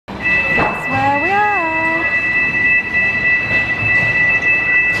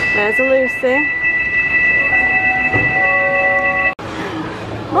There's a Lucy.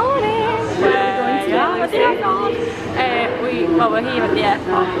 Morning! Where are we going to? Well, we're here at the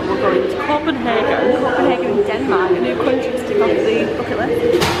airport, but we're going to Copenhagen. Copenhagen in Denmark, a new country to tick off the bucket list.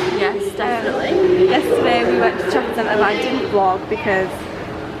 Yes, definitely. Yesterday we went to the shopping centre, but I didn't vlog because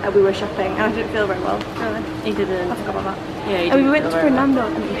we were shopping and I didn't feel very well, really. He didn't. I forgot about that. Yeah, and we went to Fernando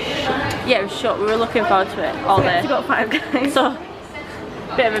and it was shut. Yeah, it was shut. We were looking forward to it all day. We got Five Guys. So,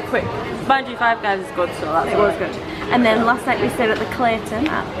 bit of a quick. Mind you, Five Guys is good, so that's it was good. And then last night we stayed at the Clayton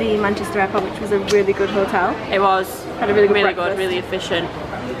at the Manchester Airport, which was a really good hotel. It was. Had a really good, really efficient.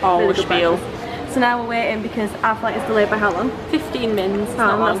 All really the spiel. So now we're waiting because our flight is delayed by how long? 15 minutes.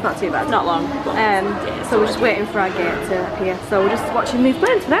 That's not too bad. Not long. So we're just waiting for our gate to appear. So we're just watching these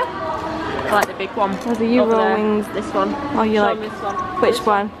planes for now. I like the big one. There's a Euro Wings. This one. Oh, you like this one. which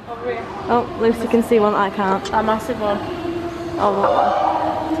one? Over here. Oh, Lucy can see one that I can't. A massive one. Oh, that one.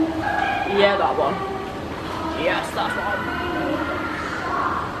 Yeah, that one. Yes, that one.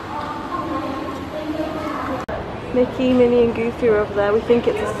 Mickey, Minnie and Goofy are over there. We think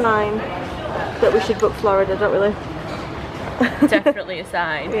it's a sign that we should book Florida, don't we, Lou? Definitely a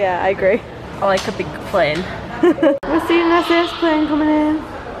sign. Yeah, I agree. I like a big plane. We're seeing this SAS plane coming in.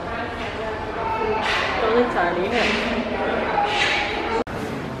 Only tiny, yeah.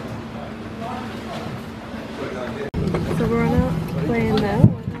 So we're on our plane now.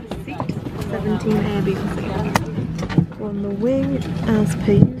 Seat 17A, B for seat. We're on the wing as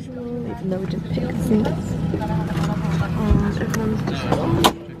per usual, even though we didn't pick the seats. And everyone's just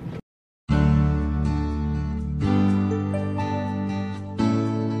on.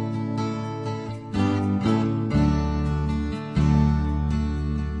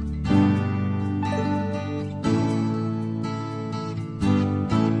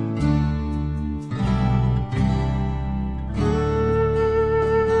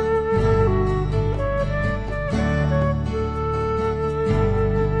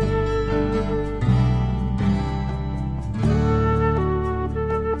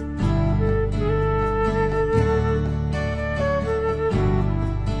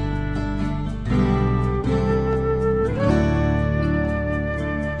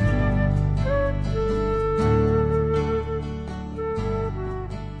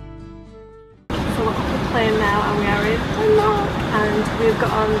 Plane now and we are in Denmark and we've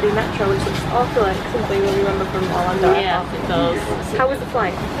got on the metro, which looks awful like something we remember from Orlando. Yeah, it does. How was the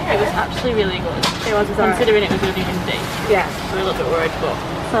flight? It was actually really good. It was considering it was really windy. Yeah. We were a little bit worried, but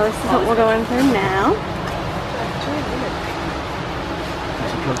so this is what we're going through now.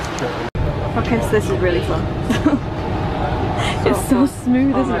 Okay, so this is really fun. It's so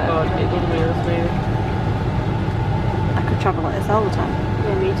smooth, isn't it? Oh my god, it was really smooth. I could travel like this all the time.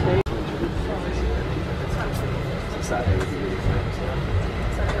 Yeah, me too.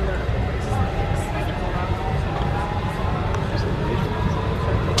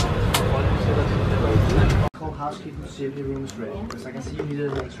 Call housekeeping to see if your room is ready, because I can see you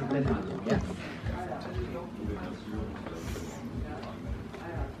needed an extra bed. Yeah.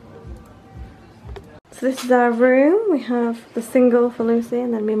 So this is our room. We have the single for Lucy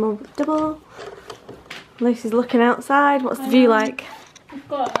and then me and Mum with the double. Lucy's looking outside. What's the view like? We've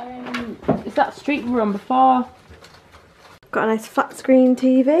got, is that street we were on before? Got a nice flat screen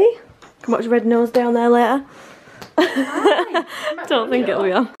TV. Can watch Red Nose Day on there later. Don't think it'll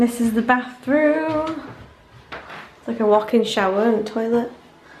be on. This is the bathroom. It's like a walk-in shower and a toilet.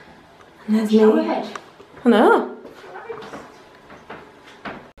 And there's me. Shower head. I know.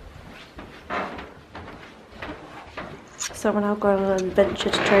 So we're now going on an adventure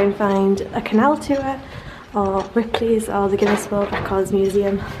to try and find a canal tour or Ripley's or the Guinness World Records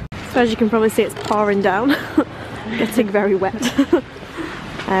Museum. So as you can probably see, it's pouring down. Getting very wet. Makes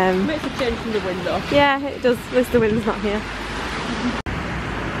a change from the window. Yeah, it does. At least the wind's not here.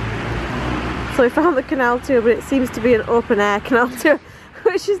 So we found the canal tour, but it seems to be an open air canal tour,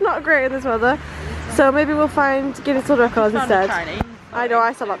 which is not great in this weather. So maybe we'll find Guinness World Records instead. I know,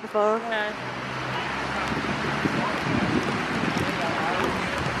 I saw that before. Yeah.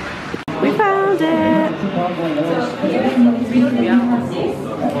 We found it!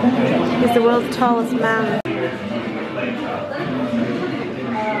 He's the world's tallest man.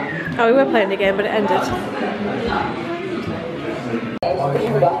 Oh, we were playing the game, but it ended.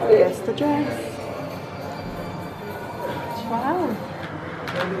 Here's the dress. Wow.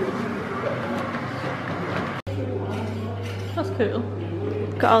 That's cool.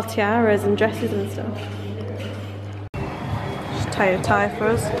 Got all tiaras and dresses and stuff. Just tie a tie for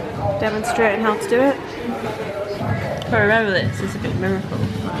us, demonstrating how to do it. If I remember this, it's a bit miracle.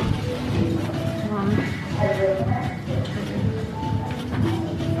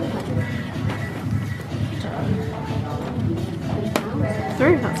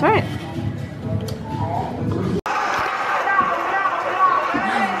 through, that's right.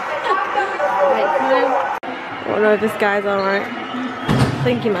 I don't know if this guy's alright. I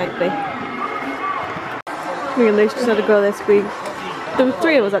think he might be. Me and Luce just had to go this week. There were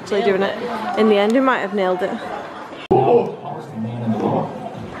 3 of us actually doing it. In the end, we might have nailed it.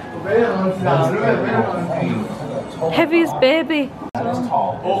 Heaviest baby.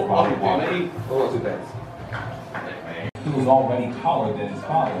 He was already taller than his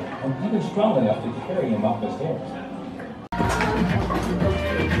father, and even strong enough to carry him up the stairs.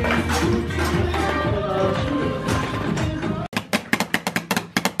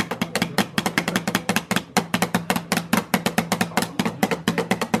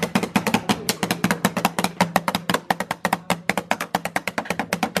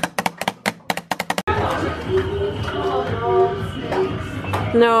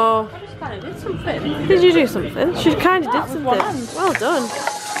 No. I just kind of did something. Did you do something? She kind of did something. Well done.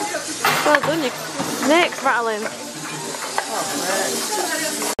 Well done, your snake's rattling.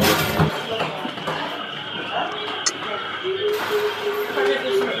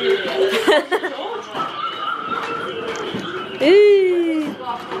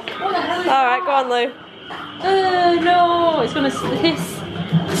 Alright, go on, Lou. No, it's gonna hiss.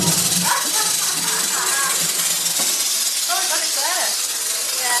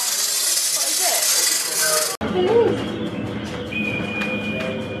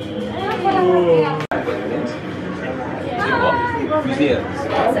 Museums.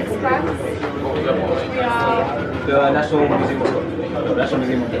 The National Museum of Scotland. National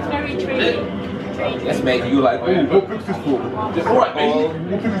Museum of Scotland. Very treaty. Yes, mate, you like, ooh, what book's this for? Alright, mate. What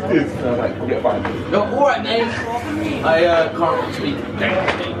book is this? And I was like, get fine. No, alright, mate. I can't speak.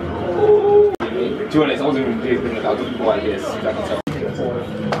 To be honest, I wasn't even doing it. I was just like this. I can tell.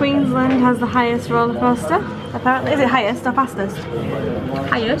 Queensland has the highest roller coaster. Apparently, is it highest or fastest?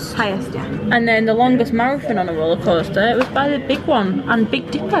 Highest. Highest, yeah. And then the longest marathon on a roller coaster, it was by the big one and Big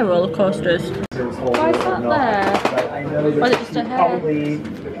Dipper roller coasters. Why is that there? Or is it just a hair?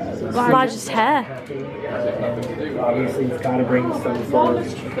 Why just hair? Obviously, it's got to bring some sort of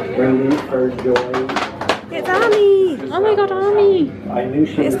relief or joy. It's Annie! Oh my god, Army! I knew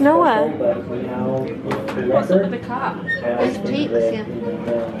she It's was Noah. special, but now What's up with the cat? it's Peeps, yeah.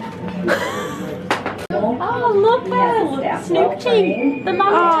 Oh, look there! Snooty! The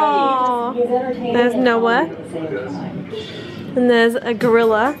Oh, there's Noah. And there's a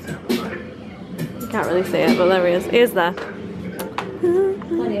gorilla. You can't really see it, but there he is. He is there.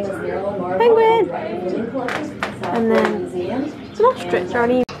 Penguin! And then an ostrich or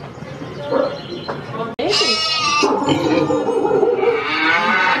an emu.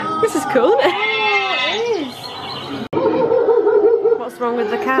 This is cool, isn't it? What's wrong with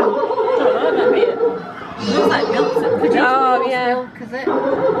the cow? I don't know, maybe it looks like milk. Oh, yeah. Milk, is it?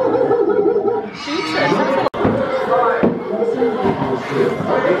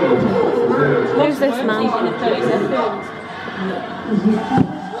 Who's this man?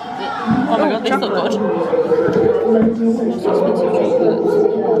 Oh my god, they look good. Most expensive chocolates.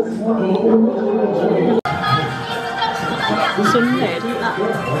 Sunday, isn't that?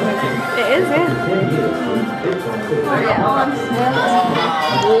 It is, yeah.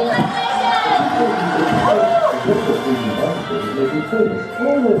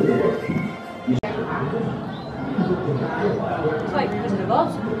 It's like Wizard of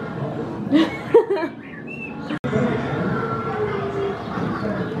Oz.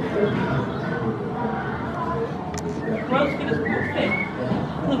 World's biggest puppy.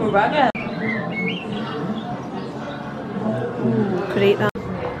 Look at Ragga. Could eat that.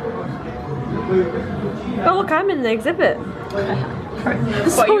 Oh look, I'm in the exhibit.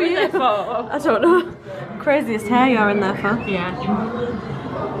 What are you in there for? I don't know. Craziest hair you're in there for. Yeah.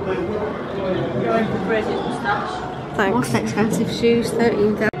 You're in for craziest moustache. Thanks. Most expensive shoes,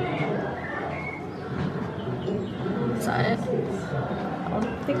 13,000. Is that it? I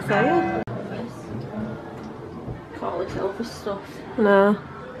think so, yeah. Call this Elvis stuff. No.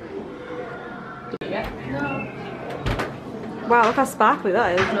 Yeah. No. Wow, look how sparkly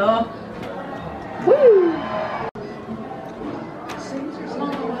that is. No. Woo!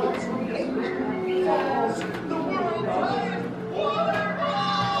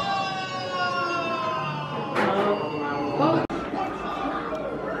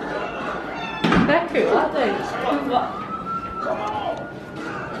 They're cool, aren't they? What?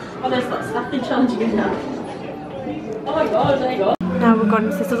 Oh, there's that snapping challenge again now. Oh my god, there you go. Now we're going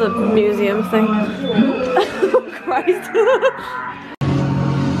to this other museum thing. Oh Christ.